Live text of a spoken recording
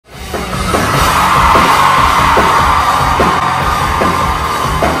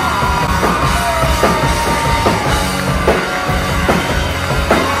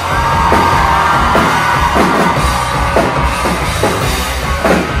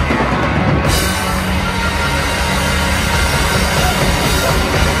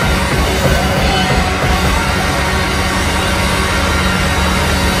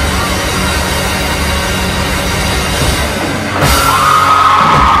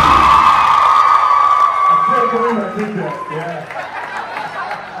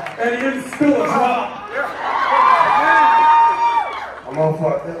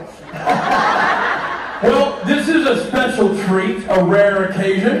special treat, a rare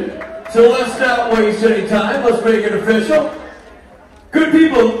occasion. So let's not waste any time. Let's make it official. Good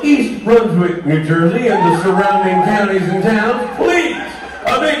people of East Brunswick, New Jersey, and the surrounding counties and towns, please,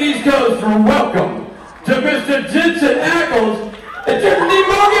 a big East Coast welcome to Mr. Jensen, Ackles, and Tiffany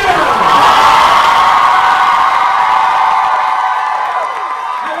Morgan!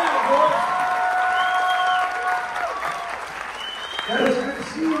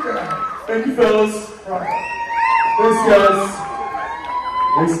 Thank you, fellas. Thanks, guys.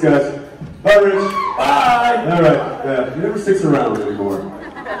 Thanks, guys. Bye, Rich. Bye. All right. Yeah, he never sticks around anymore.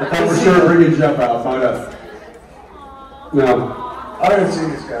 I thought for sure bringing Jeff out. Find out. No. I haven't seen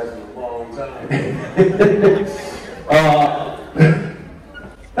these guys in a long time.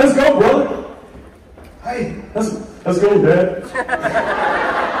 Let's go, brother. Hey. Let's go, Dad.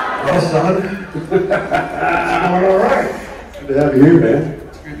 Well, son. It's going all right. Good to have you here, man.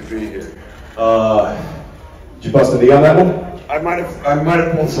 Good to be here. Did you bust a knee on that one? I might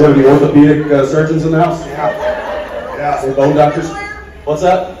have pulled So the orthopedic surgeons in the house? Yeah. The bone doctors? What's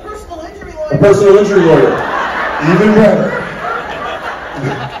that? Personal injury lawyer. A personal injury lawyer. Even better.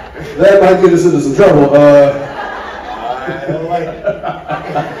 That might get us into some trouble. I don't like it.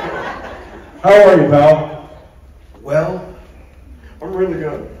 How are you, pal? Well, I'm really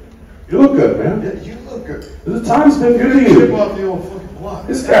good. You look good, man. Yeah, you look good. The time's been good to Chip you. off the old fucking block.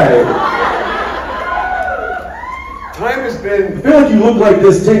 This guy, Time has I been. feel like you looked like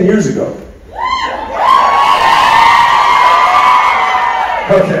this 10 years ago.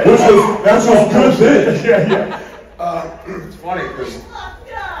 Okay. That's what's good then. Yeah. It's funny because.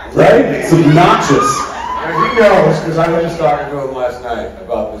 Right? It's obnoxious. He knows because I was just talking to him last night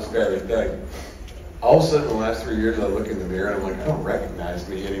about this very thing. All of a sudden, the last 3 years, I look in the mirror and I'm like, I don't recognize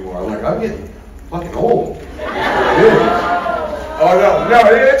me anymore. I'm like, I'm getting fucking old. It is. Oh no,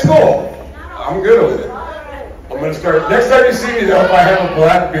 it's cool. I'm good with it. I'm gonna start. Next time you see me, though, if I have a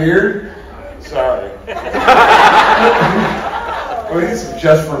black beard, sorry. Well, this is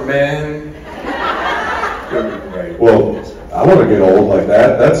just for men. It'll be great. Well, I want to get old like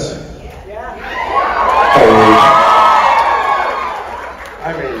that. That's. I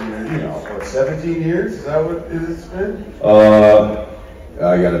mean, 17 years? Is that what it's been?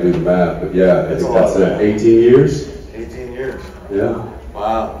 I got to do the math, but yeah, I It's think a lot that's of it. math. 18 years? 18 years. Yeah.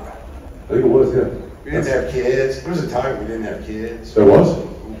 Wow. I think it was, yeah. We didn't have kids. There was a time we didn't have kids. There was?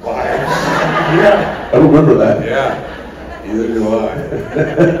 Wives. Yeah. I don't remember that. Yeah. Neither do I.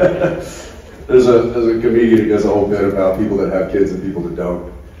 There's a comedian who does a whole bit about people that have kids and people that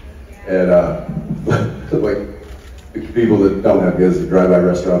don't. And like the people that don't have kids, the drive-by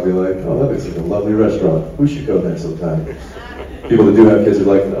restaurant, be like, oh, that looks like a lovely restaurant. We should go there sometime. People that do have kids are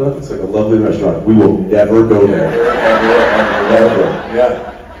like, oh, that looks like a lovely restaurant. We will never go there. Never. Yeah.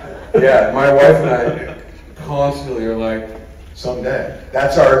 Yeah. My wife and I constantly are like, someday.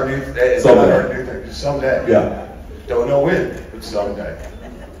 That's our new thing. It's not Someday. our new thing. Just someday. Yeah. Don't know when, but someday.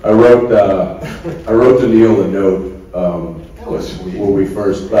 I wrote to Neil a note That was sweet. when we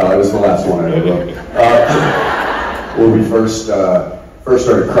first. It was the last one I ever wrote. When we first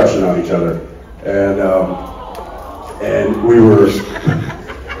started crushing on each other, and we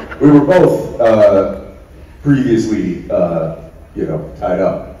were both previously tied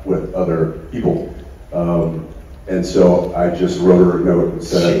up with other people. And so I just wrote her a note and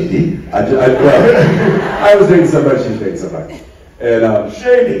said, Shady. I was dating somebody, she was dating somebody. And,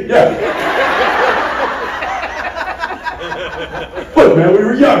 Shady. Yeah. Look, man, we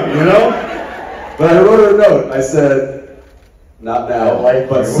were young, But I wrote her a note. I said, not now,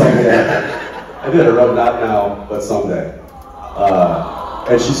 but someday. I did. I wrote, not now, but someday.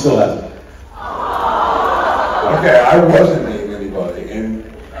 And she still hasn't. Okay, I wasn't naming anybody, and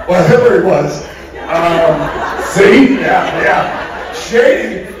whatever it was. See? Yeah.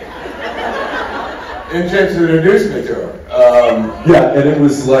 Shady. And Jensen introduced me to her. Yeah, and it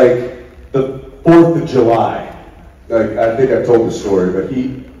was like the 4th of July. Like, I think I've told the story, but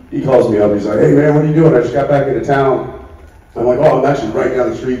he calls me up. He's like, hey man, what are you doing? I just got back into town. I'm like, oh, I'm actually right down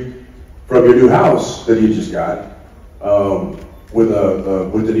the street from your new house that you just got, with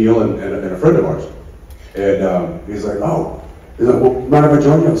Daniil and a friend of ours. And he's like, well, mind if I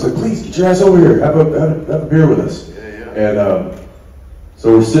join you? I was like, please, get your ass over here. Have a beer with us. Yeah. And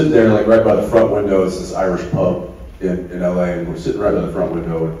so we're sitting there like right by the front window. It's this Irish pub in LA, and we're sitting right by the front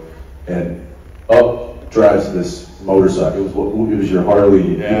window, and up drives this motorcycle. It was your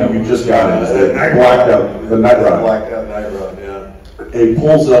Harley. Yeah. You just got it. It was The the night blacked rod. out, the night rod. Blacked out night rod, yeah. And he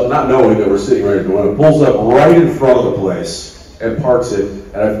pulls up, not knowing that we're sitting right at the window, pulls up right in front of the place and parks it.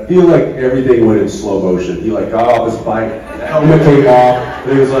 And I feel like everything went in slow motion. He like got off his bike, the helmet came off,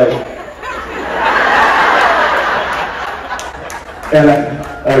 and he was like, And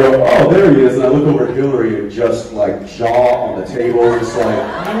I go, oh, there he is. And I look over at Hillary and just like jaw on the table, just like,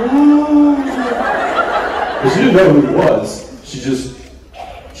 but she didn't know who he was. She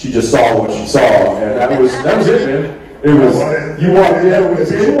just saw what she saw, and that was it, man. It was you walked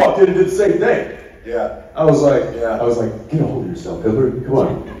in and did the same thing. Yeah. I was like, get a hold of yourself, Hillary. Come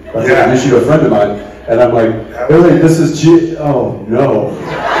on. I introduced you to a friend of mine, and I'm like, Hillary, this is oh no.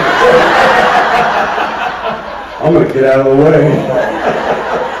 I'm gonna get out of the way.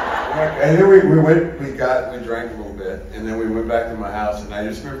 And then we drank a little bit, and then we went back to my house, and I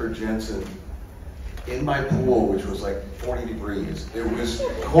just remember Jensen in my pool, which was like 40 degrees. It was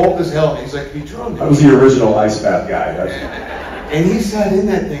cold as hell, and he's like, "Be drunk." I was the original ice bath guy. And he sat in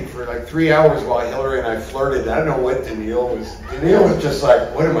that thing for like 3 hours while Hillary and I flirted. I don't know what Daniil was. Daniil was just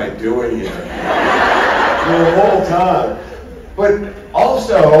like, "What am I doing here?" The whole time. But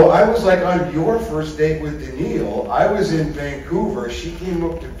also, I was like on your first date with Daniil. I was in Vancouver. She came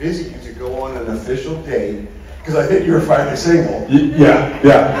up to visit you to go on an official date because I think you were finally single. Yeah,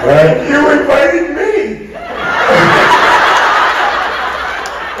 right. You invited me.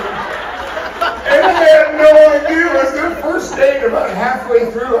 And I had no idea. It was their first date. About halfway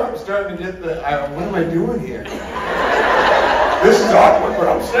through, I'm starting to get what am I doing here? This is awkward, but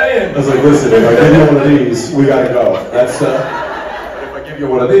I'm staying. I was like, listen, if I give you one of these, we gotta go. That's if I give you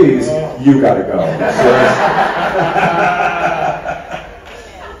one of these, you gotta go.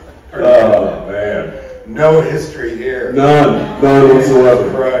 So oh man. No history here. None whatsoever.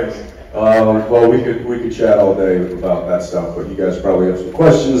 Christ. Well, we could chat all day about that stuff, but you guys probably have some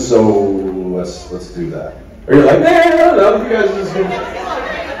questions, so let's do that. Are you like, no, you guys just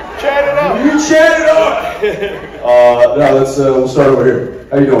Chat it up. You chat it up. Now we'll start over here.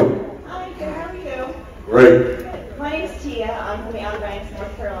 How you doing? Hi, good. How are you? Great. My name's Tia. I'm from the Outer Banks,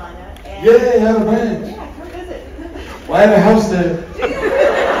 North Carolina. And Yeah, have a band. yeah, come visit. Well, I have a house there.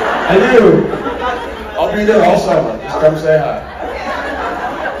 I do. I'll be there all summer. Just come say hi.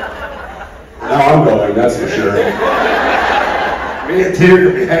 Now I'm going, that's for sure. Me and Tia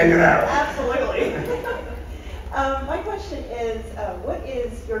could be hanging out. Absolutely. My question is, what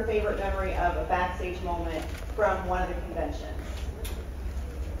is your favorite memory of a backstage moment from one of the conventions?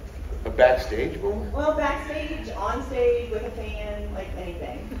 A backstage moment? Well, backstage, on stage, with a fan, like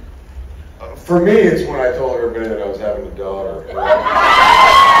anything. For me, it's when I told everybody that I was having a daughter.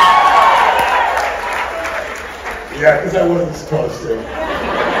 Yeah, because I wasn't supposed to.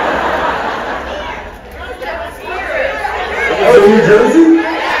 Oh, New Jersey?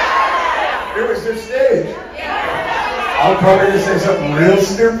 It was their stage. I'm probably going to say something real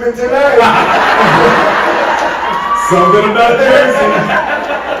stupid tonight. Something about Jersey.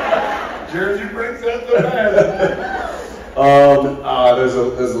 Jersey brings out the best.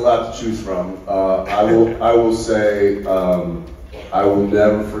 There's a lot to choose from. I will say I will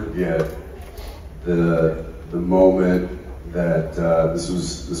never forget the moment that this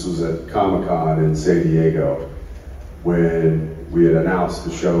was at Comic-Con in San Diego when we had announced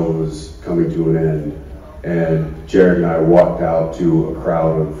the show was coming to an end, and Jared and I walked out to a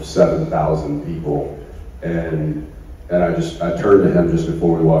crowd of 7,000 people, and I turned to him just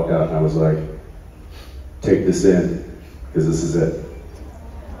before we walked out, and I was like, "Take this in, because this is it."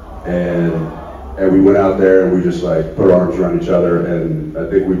 And we went out there and we just like put our arms around each other, and I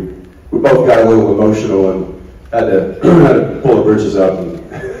think we both got a little emotional and had to pull our britches up and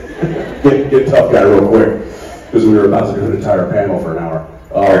get tough guy real quick, because we were about to do an entire panel for an hour.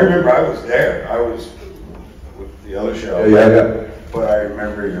 I remember I was there. I was with the other show. Yeah. But I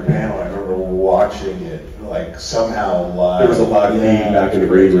remember your panel. I remember watching it like somehow live. There was a lot of feed back in the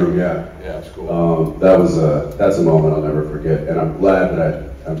green room. Yeah, it's cool. That's a moment I'll never forget, and I'm glad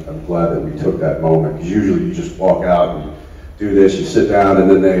that we took that moment, because usually you just walk out and do this, you sit down, and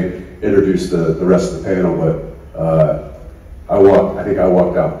then they introduce the rest of the panel. But I think I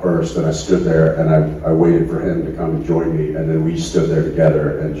walked out first, and I stood there and I waited for him to come and join me, and then we stood there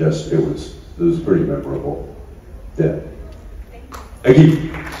together, and just it was pretty memorable. Yeah. Thank you.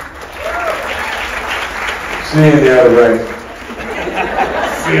 See you in the other way.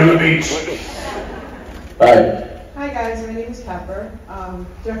 See you on the beach. Bye. Hi guys, my name is Pepper.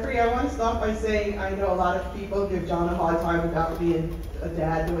 Jeffrey, I want to start by saying I know a lot of people give John a hard time about being a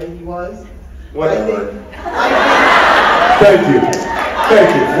dad the way he was. Whatever. Thank you.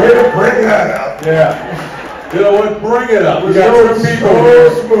 Way to bring that up. Yeah. You know what? Bring it up. We got two people here.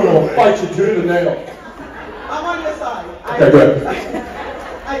 We'll fight you to the nail. I'm on your side. Okay, good.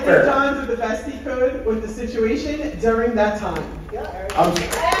 I think John did the best he could with the situation during that time. He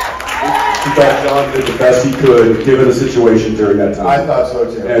thought John did the best he could given the situation during that time. I thought so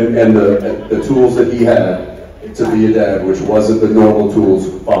too. And the tools that he had to be a dad, which wasn't the normal tools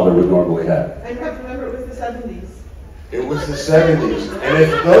a father would normally have. And you have to remember, it was the 70s. It was the 70s. And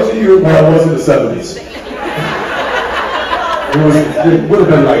if those of you... Well, it wasn't the 70s. It would have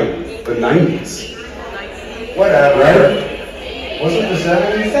been like the 90s. Whatever. Right? Was it the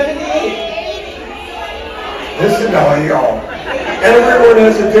 70s? 78. Listen to all y'all. Everyone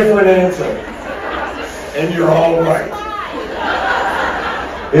has a different answer. And you're all right.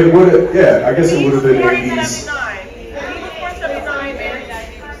 It would have, yeah, I guess it would have been 80s.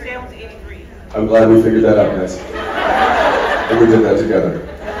 I'm glad we figured that out, guys. And we did that together.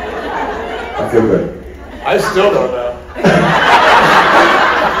 I feel good. I still don't know.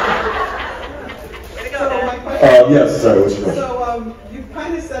 Yes, sorry, what's your question? So, you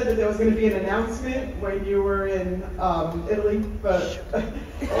kind of said that there was going to be an announcement when you were in Italy, but...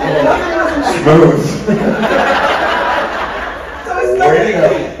 Smooth. So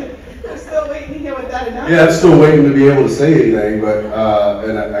we're still waiting to hear what that announcement is. Yeah, I'm still waiting to be able to say anything, but,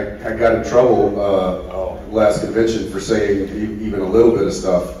 and I got in trouble last convention for saying even a little bit of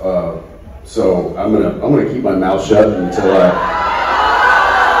stuff, so I'm gonna keep my mouth shut until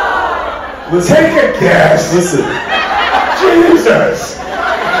Listen, Take a guess. Listen, Jesus.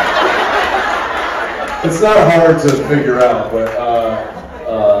 it's not hard to figure out, but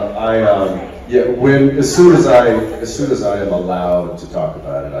as soon as I am allowed to talk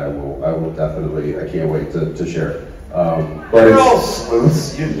about it, I will definitely. I can't wait to share it. But We're all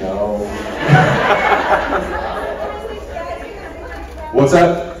sleuths, you know. What's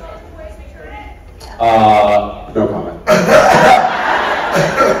that? No comment.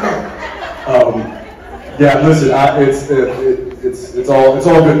 Yeah, listen, it's all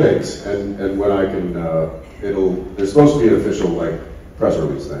good things, and when I can, there's supposed to be an official press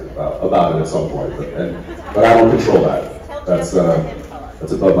release thing about it at some point, but I don't control that. That's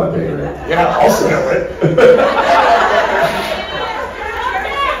above my pay grade. Yeah, I'll smell it.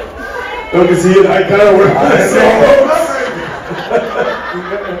 Don't you see it? I kind of work the same.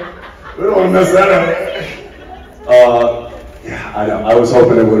 We don't want to mess that up. Yeah, I know. I was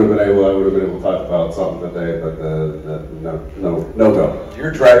hoping I would have been able to talk about something today, but no go.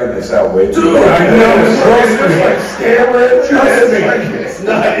 You're dragging this out way too Dude, long. I know. It's like stammering. Trust me, it's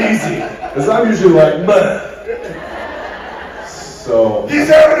not easy. Because I'm usually like, but. So. He's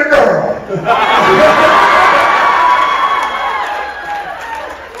having a girl.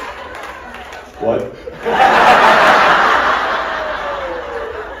 What?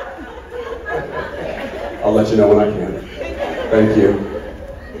 I'll let you know when I can. Thank you.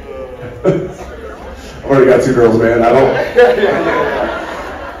 I've already got 2 girls, man. I don't.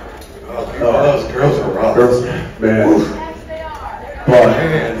 Those girls are rough. Girls, man.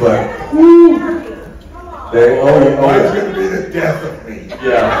 But they. Mine's Yeah. gonna be the death of me.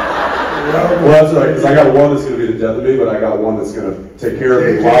 Yeah. Well, that's right. Because I got one that's gonna be the death of me, but I got one that's gonna take care of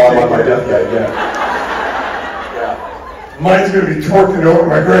me while I'm on my deathbed. Yeah. Mine's gonna be twerking over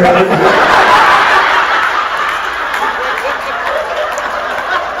my grave.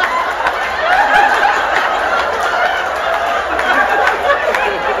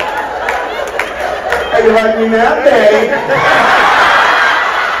 How you like me now, babe?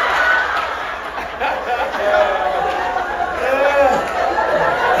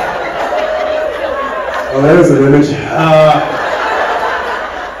 Well, there's an image.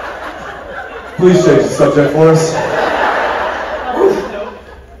 Please change the subject for us.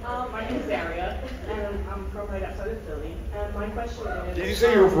 My name is Daria, and I'm from right outside of Philly. And my question is... Did you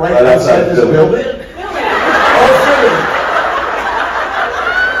say you were right Right outside outside this Philly. building? Oh, Philly.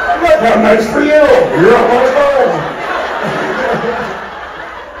 Look how nice for you. You're almost home.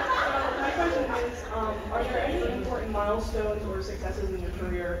 My question is, are there any important milestones or successes in your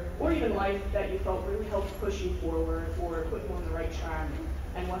career, or even life, that you felt really helped push you forward or put you on the right track,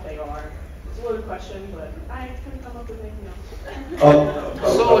 and what they are? It's a loaded question, but I couldn't come up with anything else.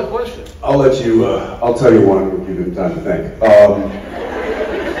 Solid question. I'll let you. I'll tell you one. We'll give you time to think.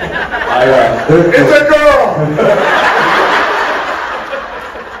 It's a girl.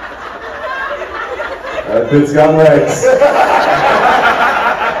 That bit's got legs.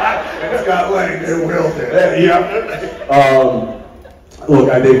 It's got legs. It will do. Yeah. Look,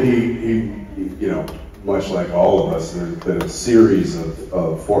 I think he, much like all of us, there's been a series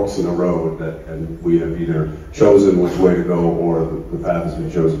of forks in the road and we have either chosen which way to go or the path has been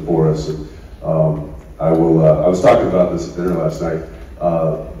chosen for us. And, I was talking about this at dinner last night.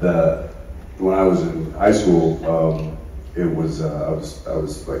 That when I was in high school, I was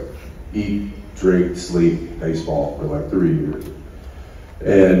like eat, drink, sleep, baseball for like 3 years.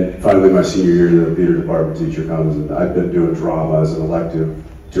 And finally, my senior year, the theater department teacher comes, and I've been doing drama as an elective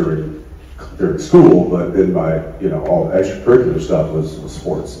during during school, but then my, you know, all the extracurricular stuff was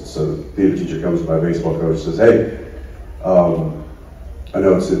sports. And so the theater teacher comes to my baseball coach and says, hey, I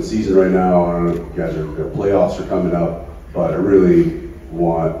know it's in season right now, I don't know if you guys are, the playoffs are coming up, but I really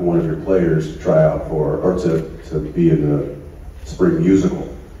want one of your players to try out for, or to be in the spring musical.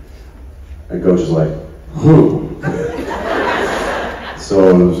 And coach is like, who? So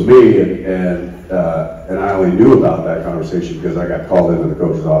it was me, and I only knew about that conversation because I got called into the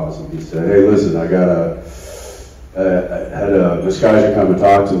coach's office and he said, hey, listen, I had Miss Kaiser come and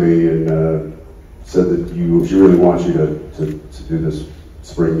talk to me and said that she really wants you to do this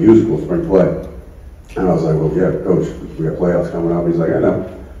spring musical, spring play. And I was like, well, yeah, coach, we got playoffs coming up. He's like, I know.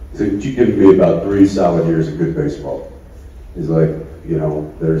 He said, you give me about 3 solid years of good baseball. He's like, you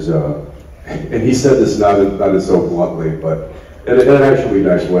know, there's and he said this not so bluntly, but in an actually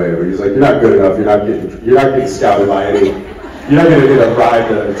nice way. Where he's like, you're not good enough. You're not getting scouted by any. You're not going to get a ride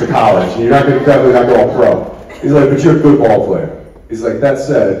to college. And you're definitely not going pro. He's like, but you're a good ball player. He's like, that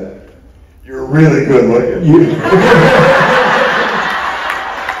said, you're really good looking.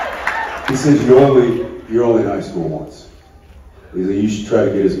 He says you're only in high school once. He's like, you should try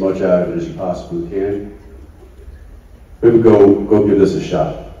to get as much out of it as you possibly can. Maybe go give this a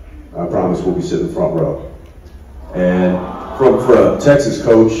shot. I promise we'll be sitting front row. And for a Texas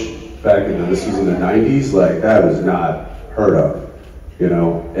coach back in this was in the 90s, like that was not heard of, you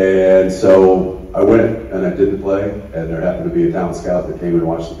know. And so I went and I did the play, and there happened to be a town scout that came and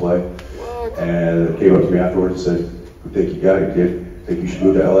watched the play, and came up to me afterwards and said, "I think you got it, kid. I think you should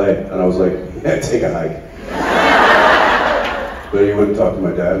move to LA." And I was like, "Yeah, take a hike." But he went and talked to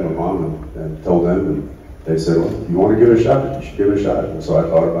my dad and my mom and told them, and they said, "Well, if you want to give it a shot, you should give it a shot." And so I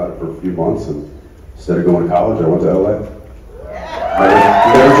thought about it for a few months, and instead of going to college, I went to LA.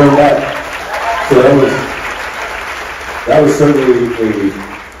 Never turned back. So that was certainly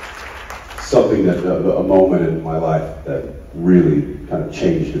something that a moment in my life that really kind of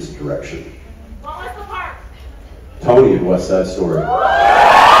changed its direction. What was the part? Tony in West Side Story. That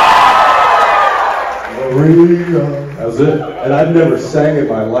was it. And I'd never sang in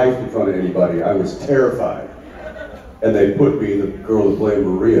my life in front of anybody. I was terrified. And they put me, the girl who played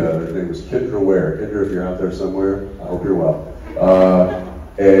Maria, her name was Kendra Ware. Kendra, if you're out there somewhere, I hope you're well.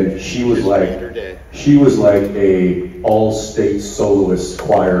 And she was like a all-state soloist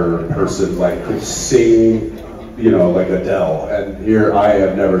choir person, like could sing, you know, like Adele. And here I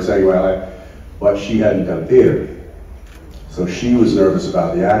have never sang in my life, but she hadn't done theater. So she was nervous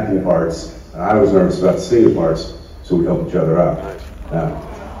about the acting parts, and I was nervous about the singing parts, so we helped each other out. Yeah.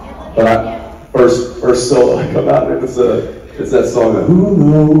 But first solo I come out, and it's that song that, who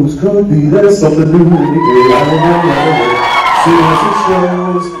knows, could be there's something new, I don't know, see what it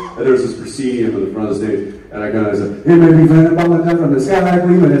shows. And there was this proscenium in the front of the stage, and I kind of said, it may be raining down from the sky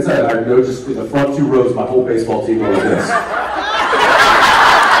gleaming. It's I know just in the front 2 rows, my whole baseball team went like this.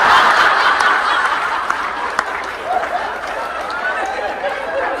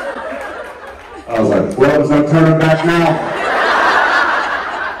 I was like, well, there's no turning back now.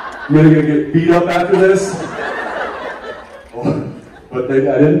 I'm really gonna get beat up after this. But I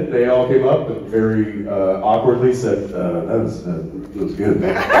didn't. They all came up and very awkwardly said, that was good.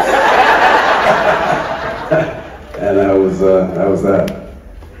 And that was that.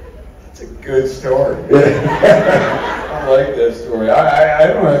 It's a good story. I like that story. I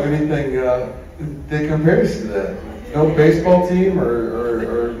don't have anything that compares to that. No baseball team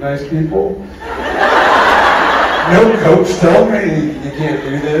or nice people. No coach telling me you can't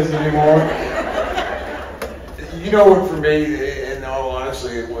do this anymore. You know what, for me, in all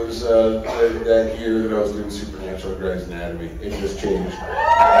honesty, it was that year that I was doing Supernatural Grey's Anatomy. It just changed.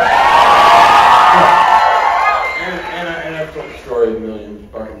 And I've told the story a million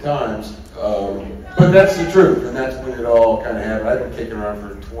fucking times. But that's the truth, and that's when it all kind of happened. I've been kicking around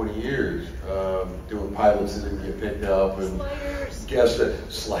for 20 years, doing pilots that didn't get picked up, and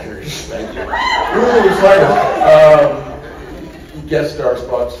sliders, thank you. Ooh, sliders. Guest star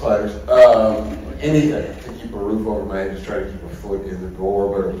spots, sliders. Anything to keep a roof over my head, just try to keep a foot in the door,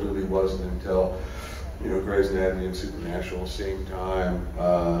 but it really wasn't until, you know, Grey's Anatomy and Supernatural, same time,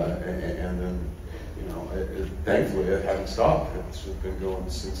 and then, you know, thankfully it hasn't stopped. It's been going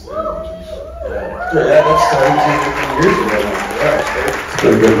since then, which is, that's 17 years ago. It's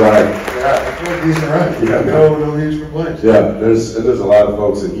been a good ride. Yeah, it's been a decent ride. Yeah, no huge complaints. Yeah, there's a lot of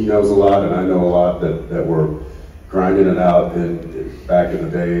folks, and he knows a lot, and I know a lot that were grinding it out back in the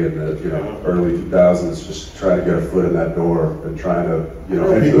day in the early 2000s, just trying to get a foot in that door and trying to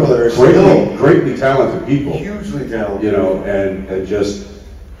people that are greatly talented people, hugely talented, and just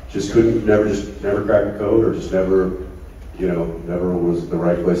couldn't never crack the code or just never never was the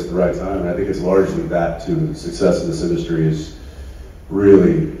right place at the right time. And I think it's largely that to the success of this industry is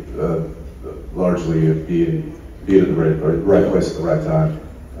really largely being in the right place at the right time.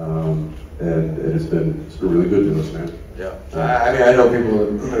 And it's been really good to us, man. Yeah. I mean, I know people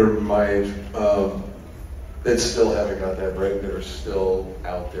that are my age that still haven't got that break, that are still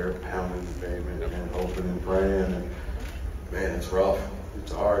out there pounding the pavement and hoping and praying. And man, it's rough.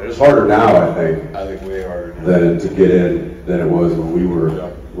 It's hard. It's harder now, I think. I think way harder now. Than to get in than it was when we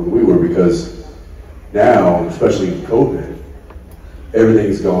were, because now, especially in COVID,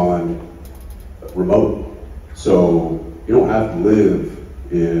 everything's gone remote. So you don't have to live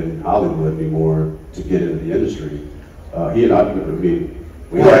in Hollywood anymore to get into the industry. I didn't know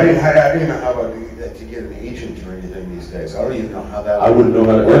how about to get an agent or anything these days. I don't even know how that. I wouldn't know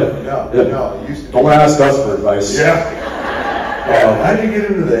how to do it. No. Used to. Don't ask us for advice. Yeah. How do you get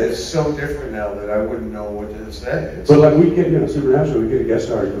into that? It's so different now that I wouldn't know what to say. But like we get, Supernatural, we get a guest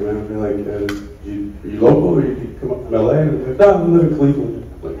star come in and be like, are you local or you come up from LA? And they're like, no, I live in Cleveland.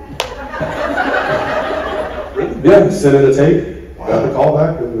 Like, yeah, send in a tape, got the call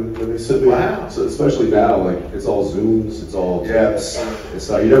back, and they sent me. Wow. So especially now, like it's all Zooms, it's all texts. It's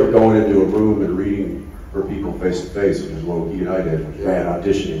not, you're never going into a room and reading for people face to face, which is what he and I did. Which, man,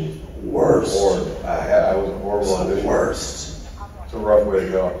 auditioning was worst. I was horrible audition. Worst. It's a rough way to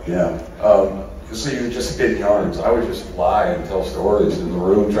go. Yeah. So you would just spin yarns. I would just lie and tell stories in the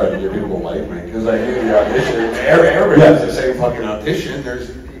room, trying to get people to like me, because I knew the audition. Everybody has the same fucking audition.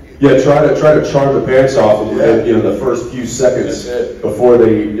 Yeah, try to charm the pants off of the first few seconds before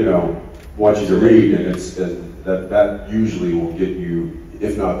they want you to read, and that usually will get you,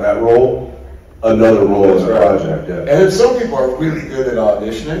 if not that role, another role in the project. Yeah. And then some people are really good at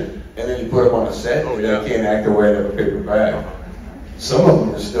auditioning, and then you put them on a set, and they can't act their way out of a paper bag. Some of them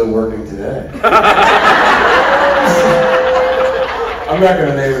are still working today. I'm not going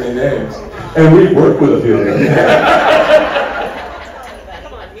to name any names. And we work with a few of them.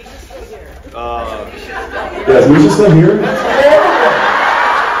 Is Misha still here?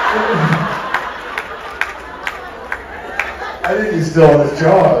 I think he's still on his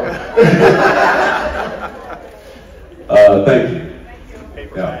job. Thank you.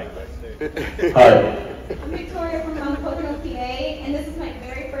 Yeah. Hi. I'm Victoria from Mount Pocono, PA, and this is my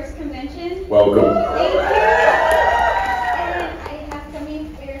very first convention. Welcome. Thank you. And I have gummy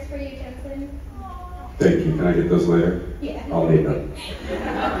bears for you, Jensen. Thank you. Can I get those later? Yeah. I'll need them.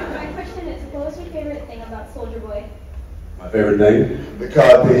 My question is, what was your favorite thing about Soldier Boy? My favorite thing? The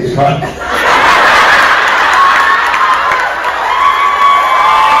cod piece. I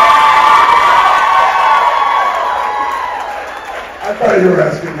thought you were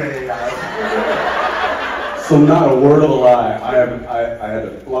asking me. So not a word of a lie. I had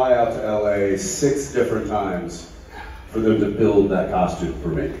to fly out to LA 6 different times for them to build that costume for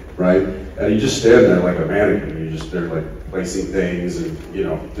me, right? And you just stand there like a mannequin. They're like placing things and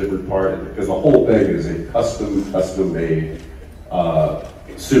different parts, because the whole thing is a custom made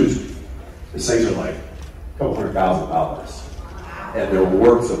suit. These things are like a couple $100,000, and they're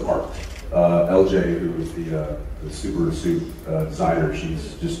works of art. LJ, who is the super suit designer,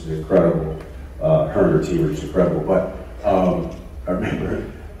 she's just incredible. Her and her team are just incredible. But I remember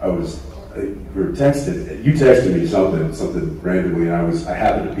we were texting. You texted me something randomly, and I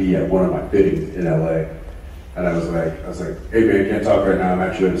happened to be at one of my fittings in LA, and I was like, hey man, can't talk right now. I'm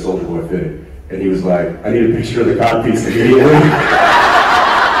actually at a Soldier Boy fitting, and he was like, I need a picture of the codpiece immediately.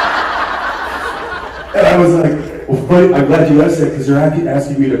 And I was like, well, funny, I'm glad you asked that, because they're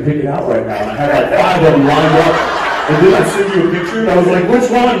asking me to pick it out right now. And I had like 5 of them lined up, and then I sent you a picture, and I was like, which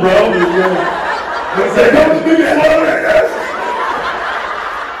one, bro? And I was like, don't pick it out.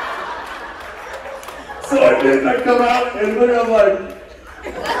 So I did, and I come out, and literally I'm like,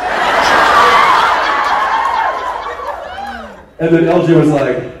 and then LJ was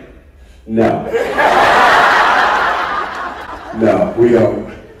like, no, we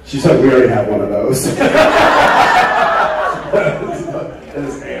don't. She's like, we already have one of those. His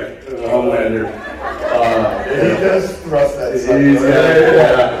aunt, Homelander. He does thrust that.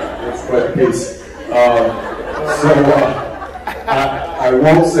 That's quite the piece. I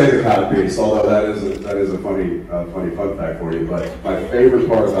won't say the cod piece, although that is a funny fun fact for you. But my favorite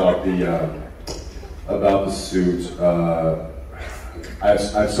part about the suit, I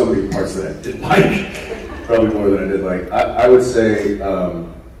have so many parts that I didn't like, probably more than I did like. I would say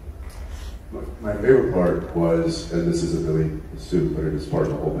my favorite part was, and this isn't really the suit, but it is part of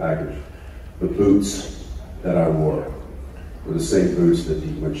the whole package. The boots that I wore were the same boots that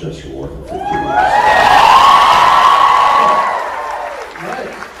Dean Winchester wore for 15 years.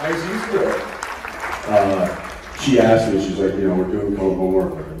 Nice. she asked me, she's like, you know, we're doing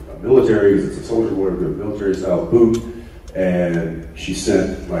homework, like a military, it's a soldier boy, we're doing a military style boot. And she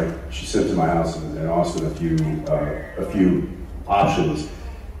sent to my house in Austin a few options.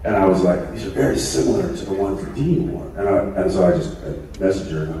 And I was like, these are very similar to the ones that Dean wore. And so I just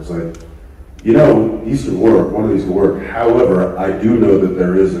messaged her and I was like, you know, these can work, one of these can work. However, I do know that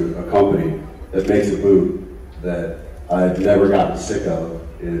there is a company that makes a boot that I've never gotten sick of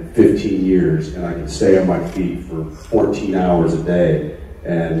in 15 years, and I can stay on my feet for 14 hours a day,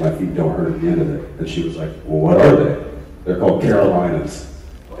 and my feet don't hurt at the end of it. And she was like, well, what are they? They're called Carolinas.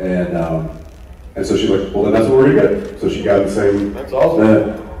 And so she's like, well, then that's what we're gonna get. So she got the same. That's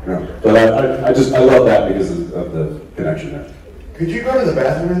awesome. But I love that because of the connection there. Could you go to the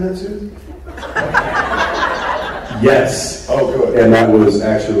bathroom in that suit? Yes. Oh, good. And that was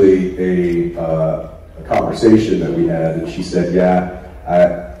actually a conversation that we had, and she said, yeah,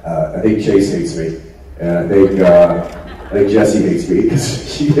 I think Chase hates me, and I think Jesse hates me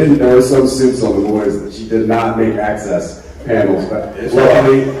because there were some suits on the boys that she did not make access panels. But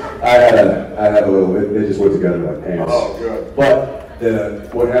luckily, I had a little. They just went together like pants. Oh, good. But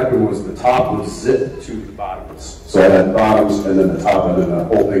what happened was the top was zipped to the bottoms. So I had bottoms and then the top, and then the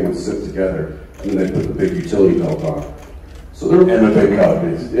whole thing was zipped together. And then they put the big utility belt on. So there were a big cup.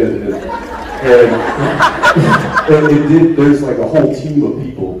 There's like a whole team of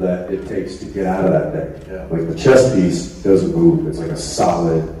people that it takes to get out of that thing. Yeah. Like the chest piece doesn't move. It's like a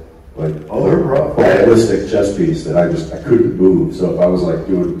solid, like they're rough. Ballistic chest piece that I couldn't move. So if I was like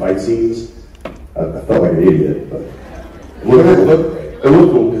doing fight scenes, I felt like an idiot. But it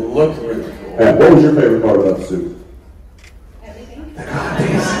looked cool. It looked really cool. Yeah, what was your favorite part about the suit? Everything.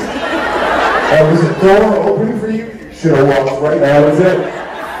 Was the door open for you? Should have walked right. That was it.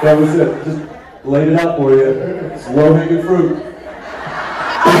 That was it. Just laid it out for you. It's low-hanging fruit.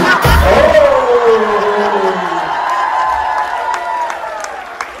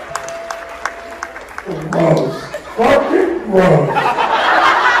 Gross. Fucking gross.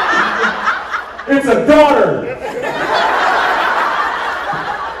 It's a daughter.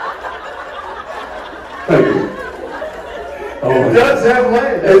 Thank you. Oh, it does have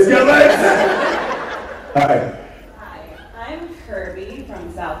legs. It's got legs. Hi. Hi, I'm Kirby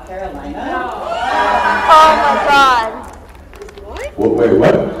from South Carolina. Oh my god. Wait,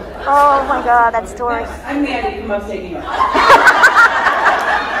 what? Oh my god, that story. I'm Mandy from Upstate New York.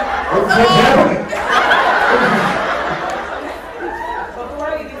 What's happening? Before I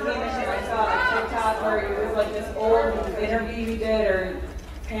became a here, I saw a TikTok where it was like this old interview you did or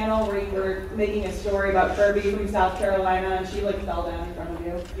panel where you were making a story about Kirby from South Carolina and she like fell down in front of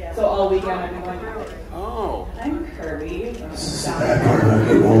you. Yeah. So all weekend I've been going, oh, I'm Kirby from South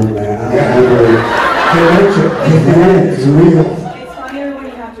Carolina. Old man. It's funnier when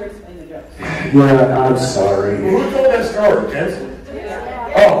you have to explain the jokes. Yeah, I'm sorry. Who told that story, Jensen?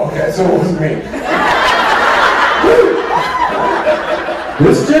 Oh, okay, so it wasn't me.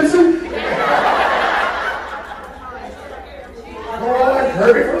 This Jensen?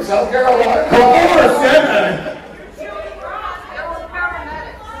 Kirby from South Carolina. Of course, yeah.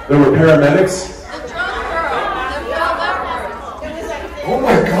 There were paramedics? Oh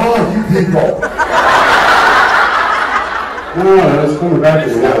my God, you people. No, that's coming back to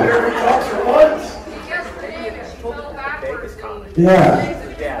me now. We talked for months. Yeah.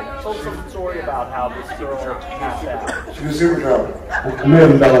 Yeah, told some story about how this girl passed out. She was super drunk. I may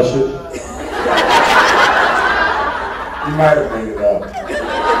have embellished it. You might have made it up.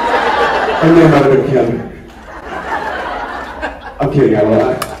 I may not have been Kim. I'm kidding, I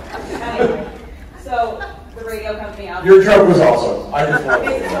lied. So, the radio company out Your joke was awesome. I just wanted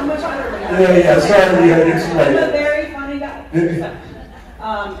It's so much better than that. Yeah, sorry, you had to explain I'm a it. very funny guy.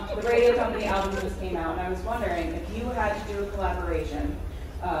 The radio company album just came out, and I was wondering if you had to do a collaboration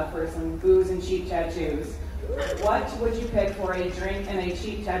for some booze and cheap tattoos, what would you pick for a drink and a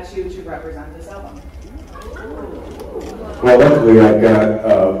cheap tattoo to represent this album? Well, luckily I've got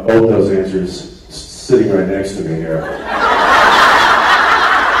both those answers sitting right next to me here.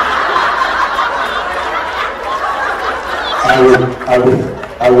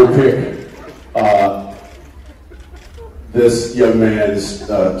 I would pick this young man's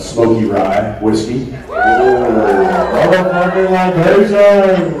smoky rye whiskey.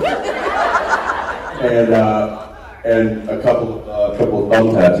 And a couple of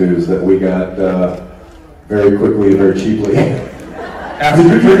thumb tattoos that we got very quickly and very cheaply. After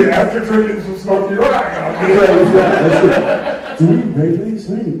drinking some smoky rye. Do we pay for these?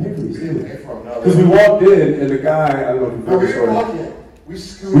 We didn't pay for these, did we? Because we walked in and the guy, I don't know if you No, we remember didn't walk the in. We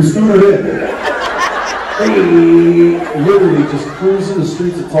story. We scootered in. He literally just cruising the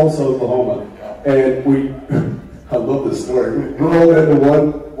streets of Tulsa, Oklahoma. And I love this story. We rolled into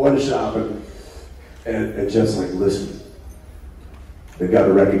one shop and Jeff's like, listen, they got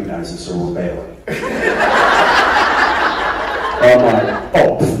to recognize us or we're bailing. I'm like,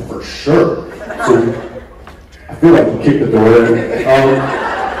 oh, for sure. So I feel like we kicked the door in.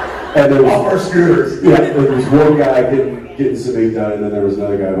 And there was, off our scooters. Yeah, there was one guy getting something done, and then there was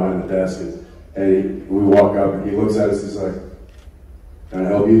another guy behind the desk, and we walk up, and he looks at us, he's like, can I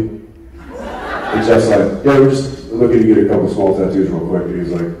help you? And Jeff's like, yeah, we're just looking to get a couple small tattoos real quick, and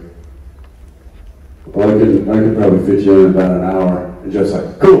he's like, well, I could probably fit you in about an hour. And Jeff's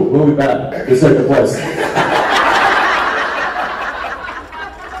like, cool, we'll be back. Just take the place.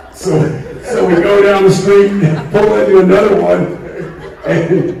 So we go down the street, pull into another one,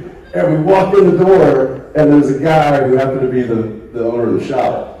 and we walk in the door, and there's a guy who happened to be the owner of the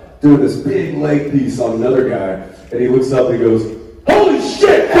shop doing this big leg piece on another guy, and he looks up and he goes, holy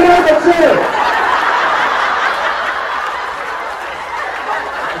shit, get out of the chair!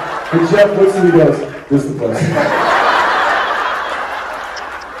 And Jeff looks and he goes, this is the place.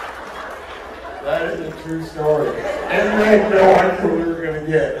 That is a true story. And we had no idea what we were going to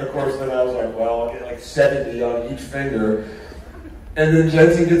get. Of course, then I was like, well, I'll get like 70 on each finger. And then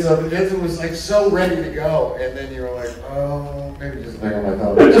Jensen gets up, and Jensen was like so ready to go. And then you were like, oh, maybe just think on my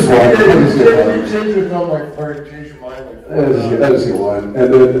thumb. Just one. You changed your thumb like, or you changed your mind like, that was your one.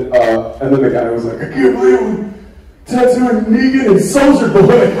 And then the guy was like, I can't believe I'm tattooing Negan and Soldier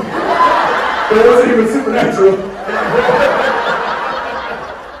Boy. It wasn't even supernatural.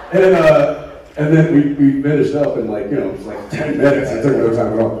 And then we finished up in like, it was like 10 minutes. It took no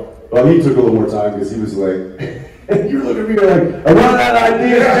time at all. Well, he took a little more time because he was like, you were looking at me like, I'm running out of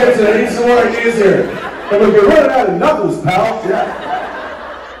ideas, Jensen. I need some more ideas here. I'm like, you're running out of knuckles, pal.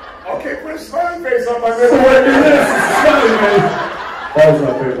 yeah. Okay, put a smiling face on my So middle. what is this? Smiling face. That was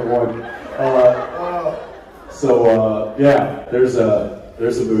my favorite one. Yeah, there's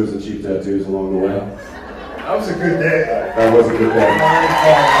some moves and cheap tattoos along the way. That was a good day, though. That was a good day.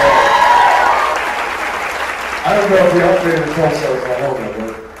 I don't know if the updated torso was my helmet,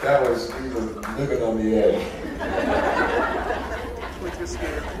 but that was, we were living on the edge.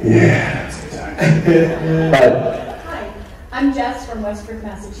 Yeah, that's a good time. Hi, I'm Jess from Westford,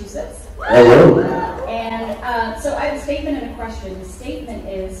 Massachusetts. Hello. And so I have a statement and a question. The statement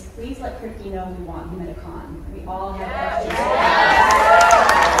is, please let Cricky know we want him at a con. We all have questions.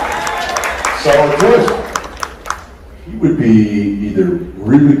 So good. He would be either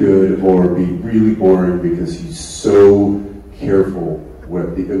really good or be really boring because he's so careful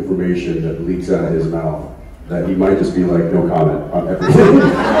with the information that leaks out of his mouth that he might just be like, no comment on everything.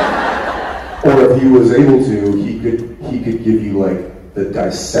 Or if he was able to, he could give you like the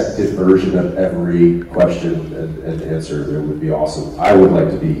dissected version of every question and answer. It would be awesome. I would like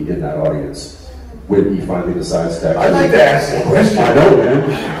to be in that audience when he finally decides to actually. I'd like to ask a question. I know, man.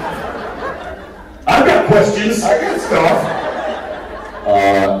 I've got questions. I got stuff.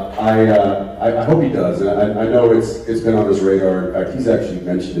 I hope he does. And I know it's been on his radar. In fact, he's actually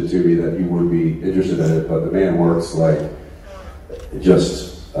mentioned it to me that he would be interested in it. But the man works like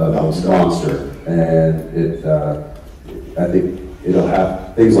just a monster, and I think things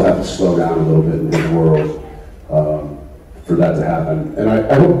will have to slow down a little bit in the world for that to happen. And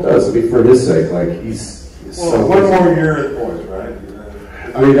I hope it does. I mean, for his sake, like he's so one more year at Boys, right?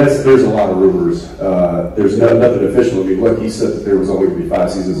 I mean, there's a lot of rumors. There's nothing official. I mean, look, he said that there was only going to be 5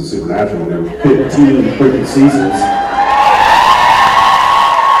 seasons of Supernatural, and there were 15 freaking seasons.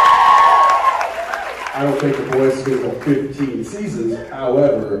 I don't think the Boys is going to go 15 seasons.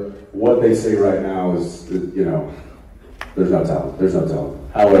 However, what they say right now is, that, there's no telling. There's no telling.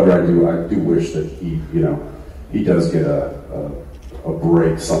 However, I do wish that he does get a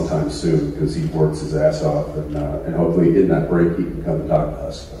break sometime soon because he works his ass off, and hopefully in that break he can come and talk to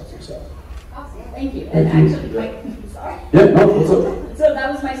us about some stuff. Awesome, thank you. Thank And you. actually, sorry. Yeah, no, what's up? So that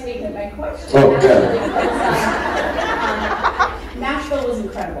was my statement. My question Oh, actually was, Nashville was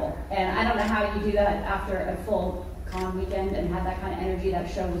incredible, and I don't know how you do that after a full con weekend and have that kind of energy. That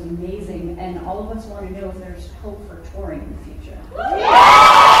show was amazing, and all of us want to know if there's hope for touring in the future.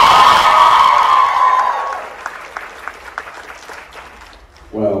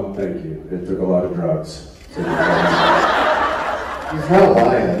 Well, thank you. It took a lot of drugs. He's not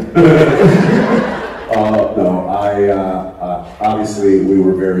lying. No, obviously we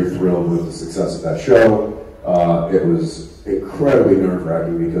were very thrilled with the success of that show. It was incredibly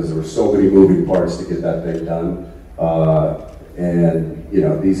nerve-wracking because there were so many moving parts to get that thing done. And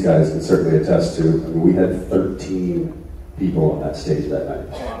these guys can certainly attest to, we had 13 people on that stage that night.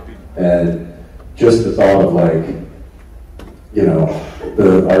 And just the thought of like, you know,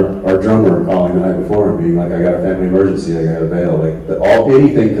 our drummer calling the night before and being like, I got a family emergency, I got to bail. Like,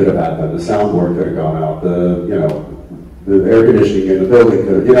 anything could have happened. The soundboard could have gone out. The air conditioning in the building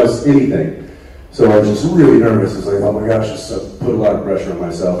could have, anything. So I was just really nervous. I was like, oh my gosh, just put a lot of pressure on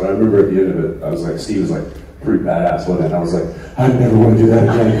myself. And I remember at the end of it, I was like, Steve was like, pretty badass one, and I was like, I never want to do that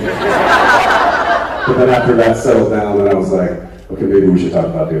again. But then after that settled down, then I was like, okay, maybe we should talk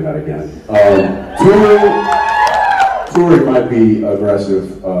about doing that again. Touring might be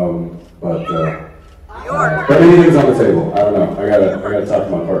aggressive, but anything's on the table. I don't know. I gotta talk to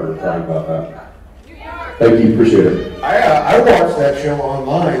my partner Brian about that. Thank you, appreciate it. I watched that show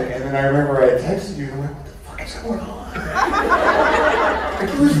online, and then I remember I texted you, and I'm like, what the fuck is going on? Like,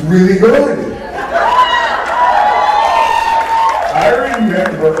 it was really good. I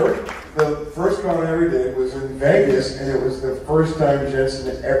remember the first one I ever did was in Vegas, and it was the first time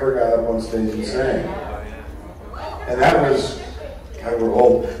Jensen ever got up on stage and sang. And that was, God, we're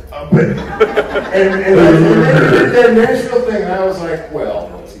old. And that Nashville thing, and I was like, well,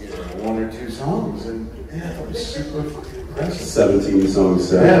 let's get one or two songs, and yeah, that was super fucking impressive. 17 songs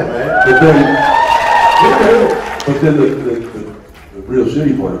set. Yeah, man. But then the real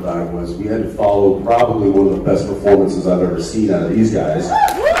shitty part about it was we had to follow probably one of the best performances I've ever seen out of these guys.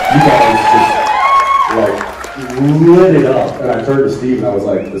 You guys just, like, lit it up. And I turned to Steve and I was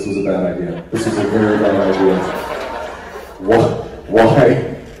like, this was a bad idea. This was a very bad idea.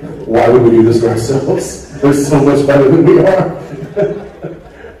 Why would we do this to ourselves? They're so much better than we are.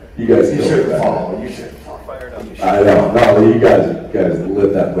 You guys should follow. You should follow. I know. No, you guys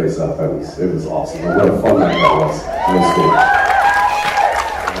lit that place up. It was awesome. What a fun night that was. It was cool.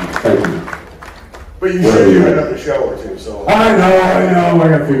 Thank you. But you should do another show or two, so. I know. I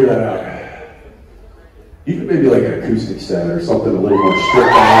gotta figure that out. Even maybe like an acoustic set or something a little more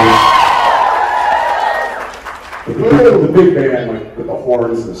stripped down. The big band, like with the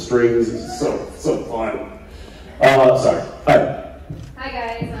horns and the strings, is so fun. Sorry. Hi. Hi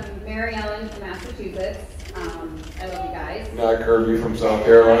guys, I'm Mary Ellen from Massachusetts. I love you guys. Not Kirby from South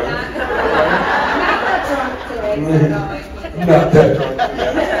Carolina. I'm not that drunk today, so no, I can't. Not that drunk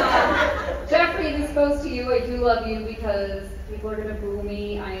today. Jeffrey, this goes to you. I do love you because people are going to boo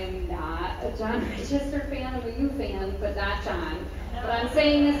me. I am not a John Rochester fan. I'm a you fan, but not John. But I'm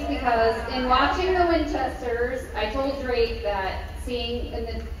saying this because in watching the Winchesters, I told Drake that seeing, and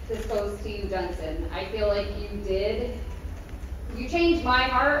this goes to you, Jensen, I feel like you changed my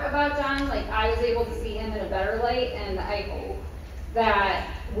heart about John. Like, I was able to see him in a better light, and I hope that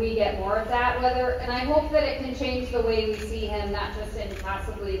we get more of that, and I hope that it can change the way we see him, not just in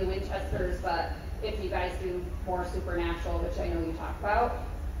possibly the Winchesters, but if you guys do more Supernatural, which I know you talk about.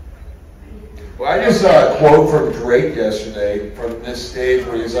 Well, I just saw a quote from Drake yesterday from this stage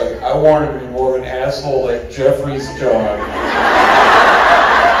where he's like, I want to be more of an asshole like Jeffrey's John.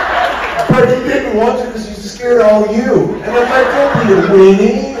 But he didn't want to because he's scared of all you. And I'm like, don't be a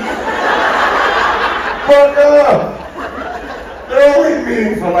weenie. Fuck up. They're only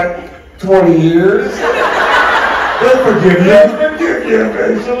mean for like 20 years. They'll forgive you. They'll forgive you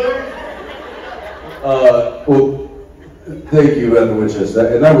eventually. Well, thank you, Evan Winchester.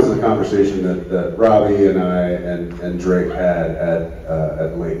 And that was the conversation that Robbie and I and Drake had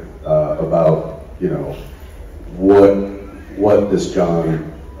at length about, you know, what this John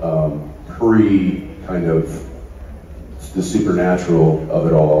pre kind of the supernatural of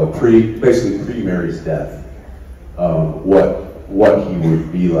it all, basically pre Mary's death, what he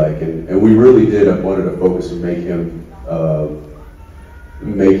would be like, and we really wanted to focus and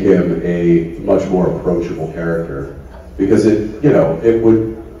make him a much more approachable character, because I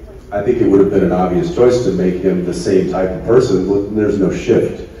think it would have been an obvious choice to make him the same type of person. There's no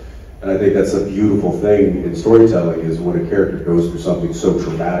shift, and I think that's a beautiful thing in storytelling, is when a character goes through something so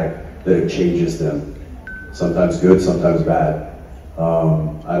traumatic that it changes them, sometimes good, sometimes bad.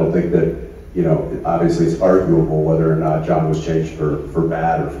 I don't think that, obviously it's arguable whether or not John was changed for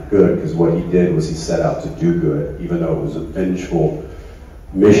bad or for good, because what he did was he set out to do good. Even though it was a vengeful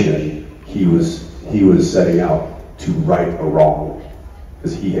mission, he was setting out to right a wrong,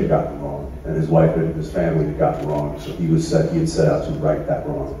 because he had gotten wrong, and his wife and his family had gotten wrong, so he had set out to right that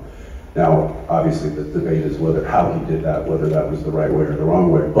wrong. Now, obviously the debate is how he did that, whether that was the right way or the wrong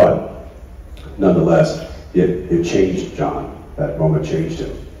way, but nonetheless, it changed John. That moment changed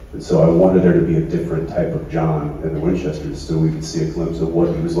him. And so I wanted there to be a different type of John in the Winchesters, so we could see a glimpse of what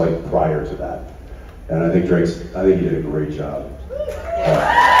he was like prior to that. And I think he did a great job.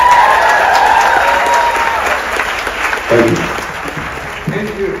 Thank you. Thank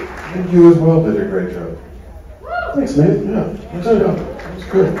you. And you as well did a great job. Thanks, man. Yeah, that's good. That was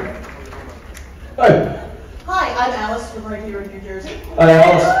good. Hi. Hi, I'm Alice from right here in New Jersey. Hi,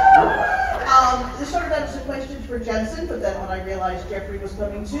 Alice. This started out as a question for Jensen, but then when I realized Jeffrey was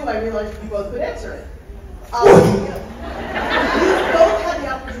coming too, I realized we both could answer it. You both had the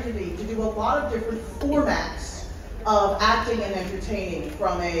opportunity to do a lot of different formats of acting and entertaining,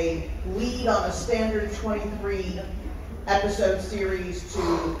 from a lead on a standard 23 episode series to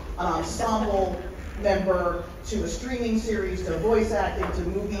an ensemble member to a streaming series to voice acting to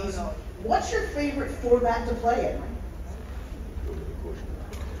movies. What's your favorite format to play in?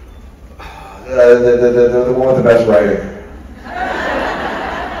 The one with the best writing.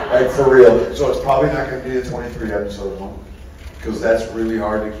 Like, for real. So it's probably not going to be a 23 episode one, because that's really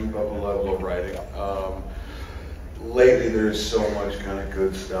hard to keep up a level of writing. Lately, there's so much kind of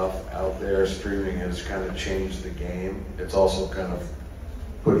good stuff out there. Streaming has kind of changed the game. It's also kind of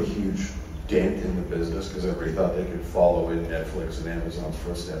put a huge dent in the business, because everybody thought they could follow in Netflix and Amazon's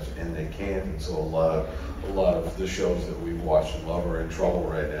footsteps, and they can't. And so a lot of the shows that we've watched and love are in trouble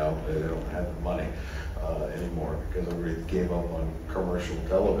right now. They don't have the money anymore, because everybody gave up on commercial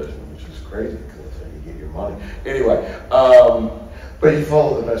television, which is crazy, because that's how you get your money. Anyway, but you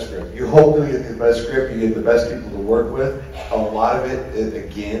follow the best script. You hope to get the best script. You get the best people to work with. A lot of it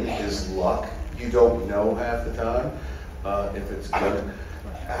again, is luck. You don't know half the time if it's good.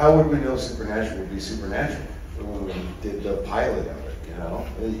 How would we know Supernatural would be Supernatural when we did the pilot of it? You know,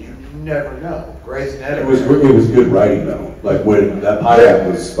 you never know. Grey's Anatomy. It was good writing though. Like when that pilot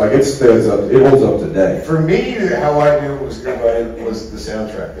was like, it stands up. It holds up today. For me, how I knew it was good writing was the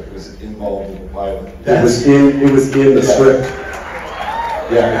soundtrack that was involved in the pilot. It was in the script.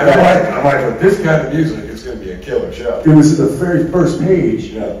 Yeah, I'm like, with this kind of music, it's going to be a killer show. It was the very first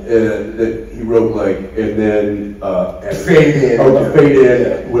page that he wrote, like, and then fade in. Oh, the fade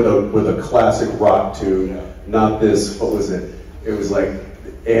in with a classic rock tune. Not this. What was it? It was like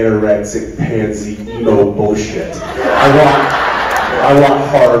anorexic, pansy, emo bullshit. I want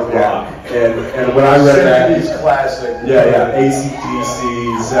hard rock. And when I read that, classic. Yeah,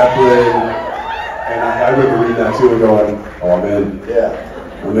 AC/DC, Zeppelin, and I remember reading that too and going, oh, I'm in. Yeah.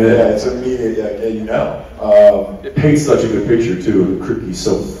 I'm in. Yeah, it's immediate. Yeah, you know. It paints such a good picture too. He's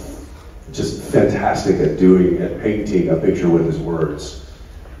so just fantastic at painting a picture with his words.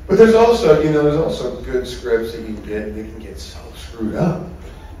 But there's also, there's also good scripts that you can get so screwed up.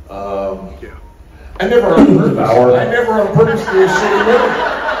 I never on purpose do a shitty movie.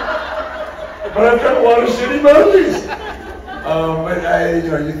 But I've done a lot of shitty movies.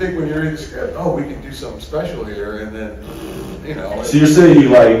 But you think when you're in the script, oh, we can do something special here, and then, So you're saying you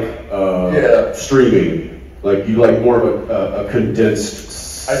like streaming, like you like more of a condensed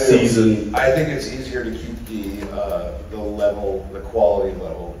season. I think it's easier to keep the quality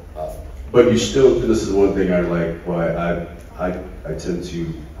level up. But you still, this is one thing I like, why I tend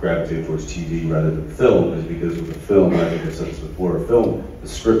to gravitate towards TV rather than film, is because with a film, I think I've said this before, a film, the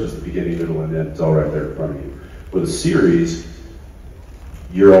script is the beginning, middle, and end. It's all right there in front of you. With a series,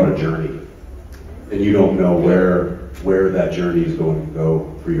 you're on a journey, and you don't know where that journey is going to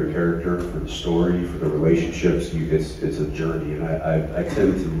go for your character, for the story, for the relationships. It's a journey, and I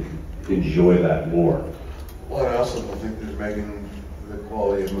tend to enjoy that more. Well, I also don't think they're making the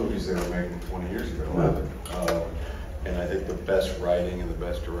quality of movies they were making 20 years ago. No. And I think the best writing and the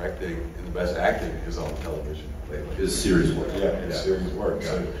best directing and the best acting is on television lately. Is series work. Yeah, it's series work. Yeah.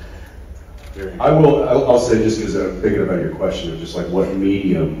 So, I'll say, just because I'm thinking about your question, of just like what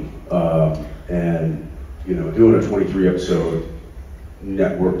medium, and doing a 23 episode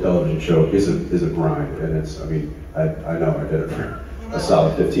network television show is a grind, and I know I did it for a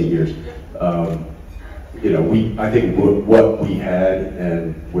solid 15 years. I think what we had,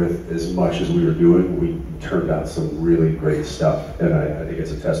 and with as much as we were doing, we turned out some really great stuff, and I think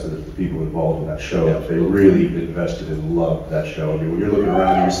it's a testament to the people involved in that show. They really invested and loved that show. I mean, when you're looking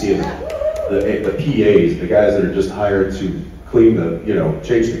around and you're seeing the PAs, the guys that are just hired to clean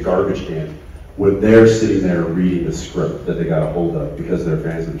change the garbage can, when they're sitting there reading the script that they got a hold of because they're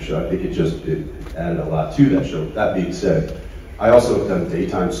fans of the show, I think it added a lot to that show. That being said, I also have done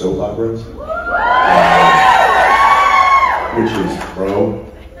daytime soap operas, which is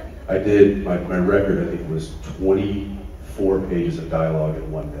I did, my record, I think, was 24 pages of dialogue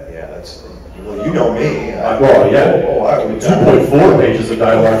in one day. Yeah, well, you know me. 2.4 pages of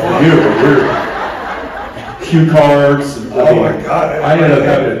dialogue for you, but you're cue cards. Oh my God. I ended up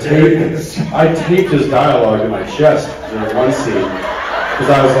having to I taped his dialogue to my chest during one scene, because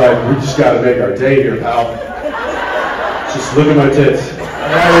I was like, we just got to make our day here, pal. Just look at my tits.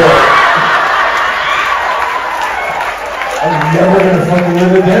 I'm never gonna fucking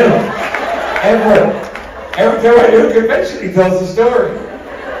live it down. Ever. Every time I do a convention, he tells the story.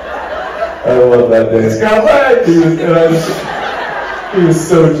 I love that day. It's got legs. He was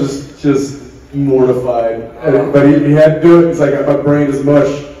so just mortified. But he had to do it. It's like my brain is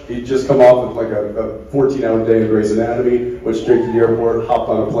mush. He'd just come off of like a 14-hour day of Grey's Anatomy, went straight to the airport, hopped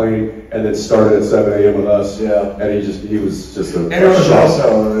on a plane, and then started at 7 a.m. with us. Yeah. And he was just a. And it was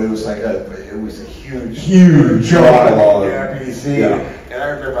also, it was a huge monologue. Yeah, BC. Yeah. And I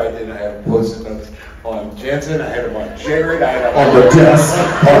remember I have post-it notes on Jensen, I had them on Jared, I had them on the desk,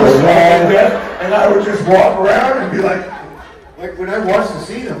 on the wall, and I would just walk around and be like when I watch the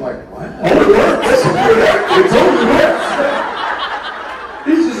scene, I'm like, wow. Oh, it worked. This is good. It totally works.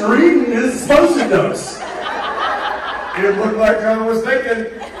 He's just reading his post-it notes. It looked like I was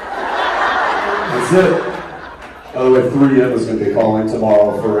thinking. That's it. By the way, 3M is going to be calling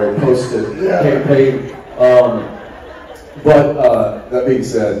tomorrow for a post-it campaign. But that being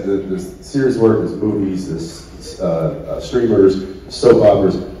said, there's series work, there's movies, there's streamers, soap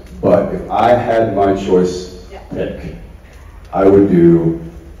operas. But if I had my choice pick, I would do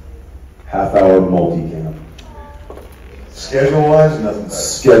half-hour multicam. Schedule-wise, nothing better.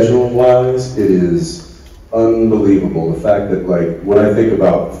 Schedule-wise, it is unbelievable. The fact that, like, when I think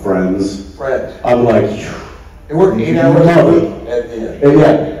about Friends, I'm like, it worked 8 hours a week at the end. And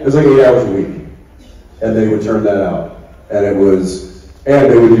yeah, it was like 8 hours a week. And they would turn that out. And they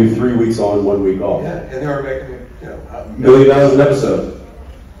would do 3 weeks on, 1 week off. Yeah, and they were making, $1 million an episode.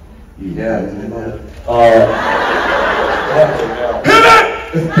 Yeah.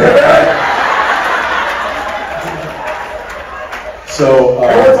 So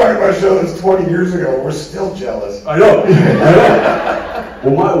we're talking about a show that's 20 years ago. We're still jealous. I know.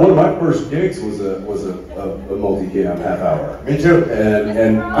 Well, one of my first gigs was a multi-cam half hour. Me too.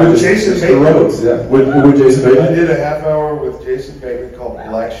 And with Jason Bateman. The Roads, yeah. With Jason Bateman. I did a half hour with Jason Bateman called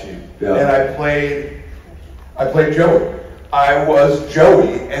Black Sheep, and I played Joey. I was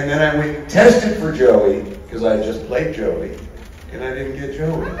Joey, and then I went and tested for Joey because I had just played Joey, and I didn't get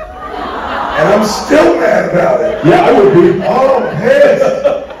Joey. And I'm still mad about it. Yeah, I would be. Oh, pissed.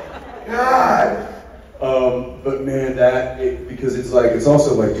 God. But man, because it's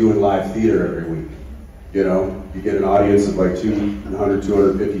also like doing live theater every week. You know, you get an audience of like 200,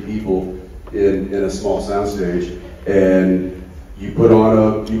 250 people in a small soundstage, and you put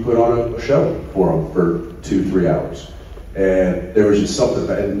on a show for them for 2-3 hours. And there was just something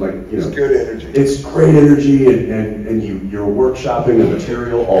about it, and like, you know, it's good energy. It's great energy, and you're workshopping the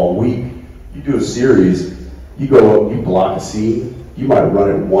material all week. You do a series, you go up, you block a scene, you might run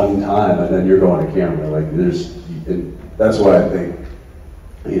it one time, and then you're going to camera. Like and that's why I think,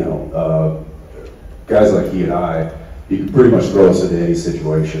 you know, guys like he and I, you can pretty much throw us into any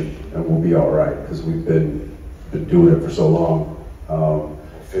situation, and we'll be all right because we've been doing it for so long.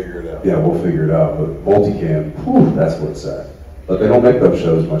 Figure it out. Yeah, we'll figure it out. But multicam, that's where it's at. But they don't make those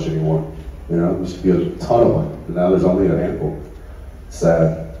shows much anymore. You know, there used to be a ton of them, but now there's only a handful.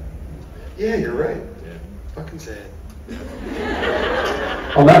 Sad. Yeah, you're right. Yeah. Fucking sad.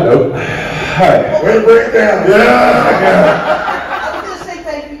 On that note, hi. Way to break it down. I was going to say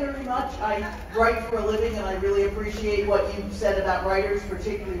thank you very much. I write for a living, and I really appreciate what you said about writers,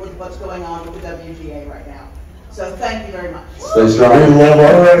 particularly with what's going on with the WGA right now. So thank you very much. Stay strong. We love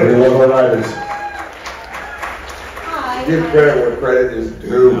our writers. Hi. Give credit where credit is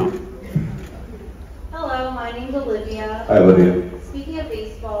due. Hello, my name's Olivia. Hi, Olivia. Speaking of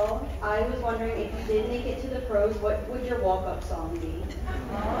baseball, I was wondering if you did make it to the pros, what would your walk-up song be?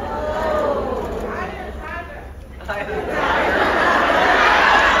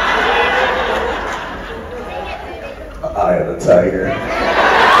 Eye of the Tiger.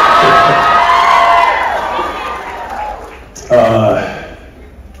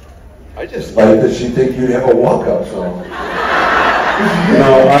 I just like that she think you'd have a walk-up song.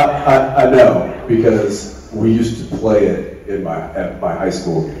 No, I know, because we used to play it at my high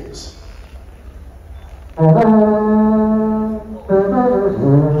school games. Theme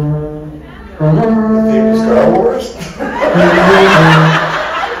to Star Wars?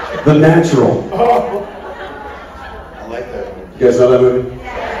 The Natural. Oh. I like that one. You guys know that movie?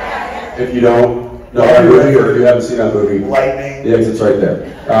 If you don't know that movie, or if you haven't seen that movie, Lightning. the exit's right there.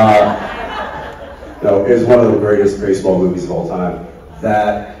 No, it's one of the greatest baseball movies of all time.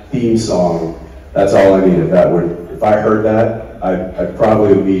 That theme song, that's all I needed. If I heard that, I'd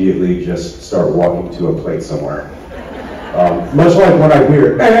probably immediately just start walking to a plate somewhere. Much like when I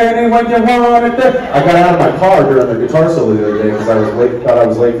hear, anyone you want it there. I got out of my car during the guitar solo the other day because I was late, thought I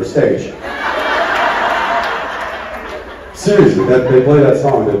was late for stage. Seriously, they play that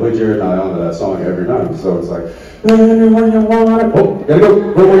song. They play Jared and I onto that song every night. So it's like, anyone you want it. Oh, gotta go.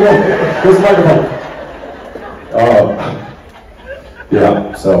 Where we go? Where's the microphone?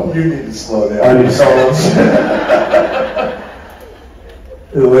 Yeah, so. You need to slow down. I need to slow down.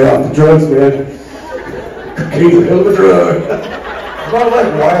 Lay off the drugs, man. Cocaine's a hell of a drug. It's not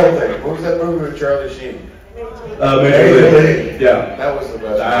like Wild Thing. What was that movie with Charlie Sheen? Maybe. Yeah. That was the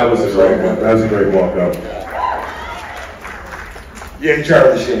best. That was a great one. That was a great walk up. Yeah,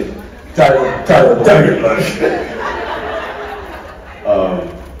 Charlie Sheen. Tiger Blood.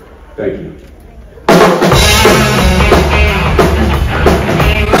 Thank you.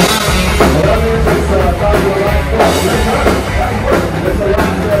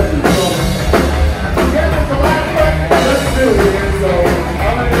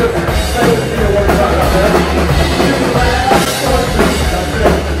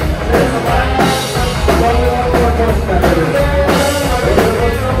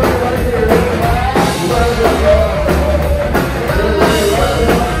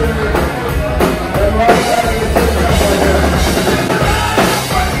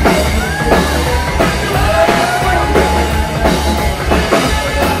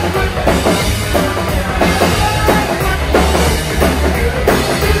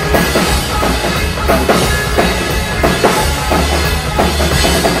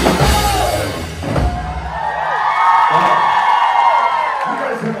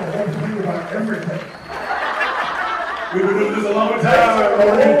 We've been doing this a long time.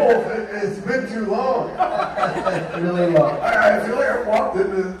 It's been too long. Really long. I feel like I walked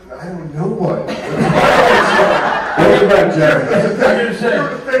into, I don't know what. Welcome back, Jeff. There's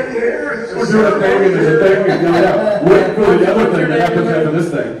a thing here. We're doing a thing, and there's a thing, and wait for the other thing that happens after this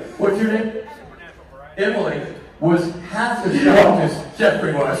thing. What's your name? Emily was half as shocked as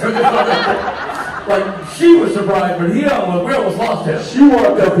Jeffrey was. Like, she was surprised, but we almost lost him. She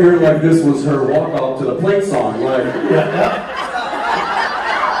walked up here like this was her walk-off to the plate song, like, yeah.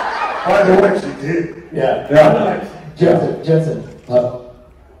 By the way, she did. Yeah. Jensen. Yeah.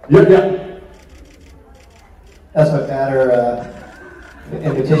 That's my banner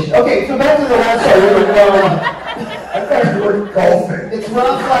invitation. Okay, so back to the last song. I thought you were golfing. It's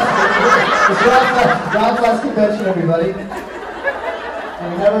Rob's last convention, everybody. And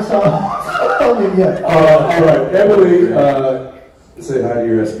we never saw him yet. All right, Emily, say hi to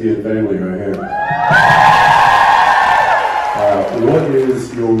your SPN family right here. What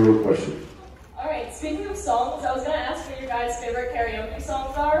is your question? Alright, speaking of songs, I was going to ask what your guys' favorite karaoke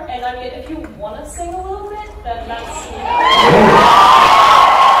songs are, and I mean, if you want to sing a little bit, then that's...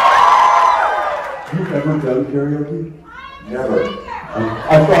 You've ever done karaoke? Never.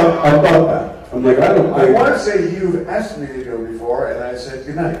 I thought that. I'm like, I don't think... I want to say you've asked me to go before, and I said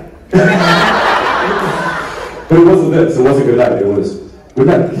goodnight. But it wasn't this. It wasn't good night. It was good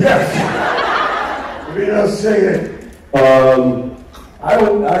night. Yes. We don't sing it. I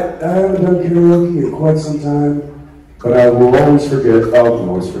haven't done karaoke in quite some time, but I will always forget. I'll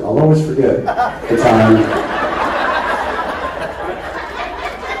always forget the time.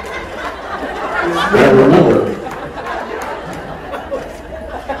 I remember.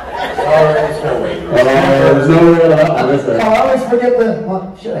 There's no way I missed that. I always forget the. Well,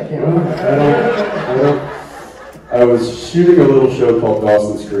 shit, I can't remember. I was shooting a little show called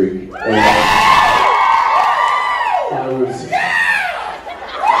Dawson's Creek, and I was.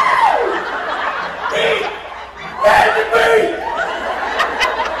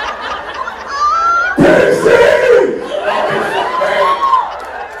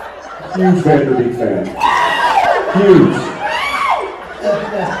 Huge Vanderbeek fan. Huge.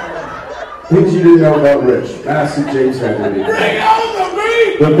 Things you didn't know about Rich. Massive James Vanderbeek.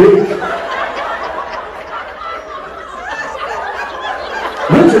 The Beak.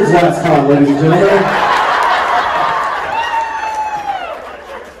 Richard's last con, ladies and gentlemen.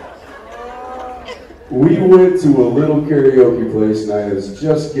 We went to a little karaoke place, and I was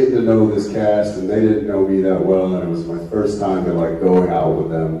just getting to know this cast, and they didn't know me that well, and it was my first time to like going out with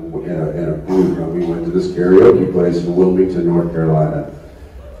them in a group. And we went to this karaoke place in Wilmington, North Carolina,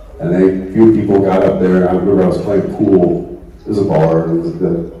 and a few people got up there. And I remember I was playing pool. It was a bar. It was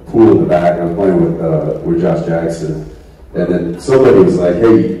the pool in the back. I was playing with Josh Jackson, and then somebody was like,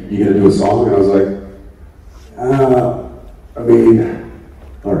 "Hey, you gonna do a song?" And I was like, I mean,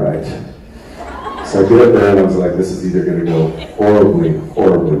 all right. So I get up there and I was like, this is either going to go horribly,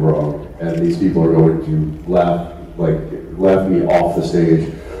 horribly wrong, and these people are going to laugh me off the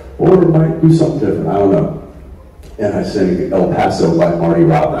stage, or might do something different, I don't know. And I sang El Paso by Marty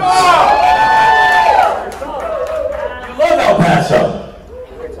Robbins. You love El Paso.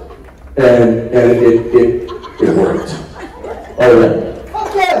 And it worked. Oh yeah.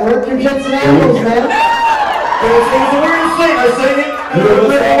 Fuck yeah, work your Jensen Ackles, man. It's the weirdest thing. I sang it really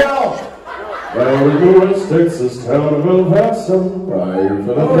well. Well, the U.S. Texas town of El Paso, I here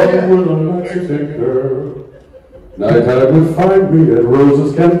for the love with a Mexican girl. Nighttime would find me at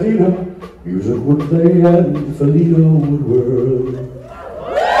Rosa's Cantina. Music would play and Felino would whirl.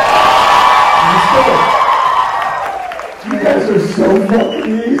 You guys are so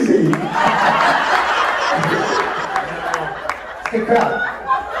fucking easy. Good crowd.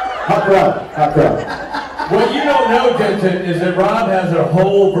 Hot crowd. Hot crowd. What you don't know, Jensen, is that Rob has a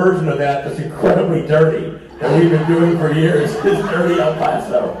whole version of that that's incredibly dirty that we've been doing for years. It's Dirty El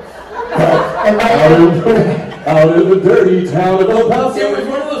Paso. Out in the dirty town of El Paso. It was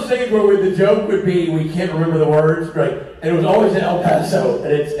one of those things where the joke would be we can't remember the words, right? And it was always in El Paso,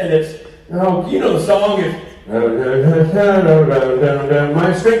 and it's oh, you know the song is my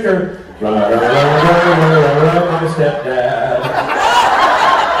speaker, my stepdad.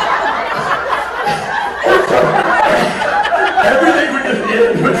 Everything would just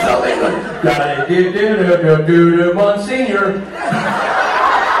end with something like do Monsignor.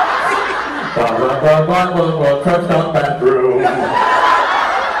 Truck stop bathroom.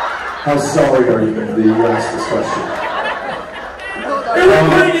 How sorry are you that you asked this question? It was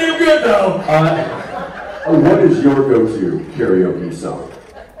pretty damn good though. What is your go-to karaoke song?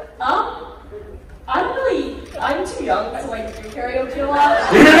 I'm too young to like do karaoke a lot.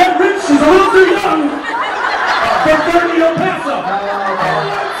 You hear that, Rich? She's a little too young for Dirty El Paso. Oh,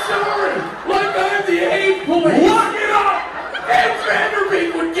 I'm sorry. Like I'm the age police. Lock it up! And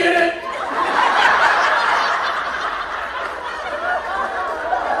Vanderbeek would get it.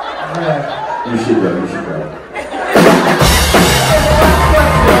 You should go.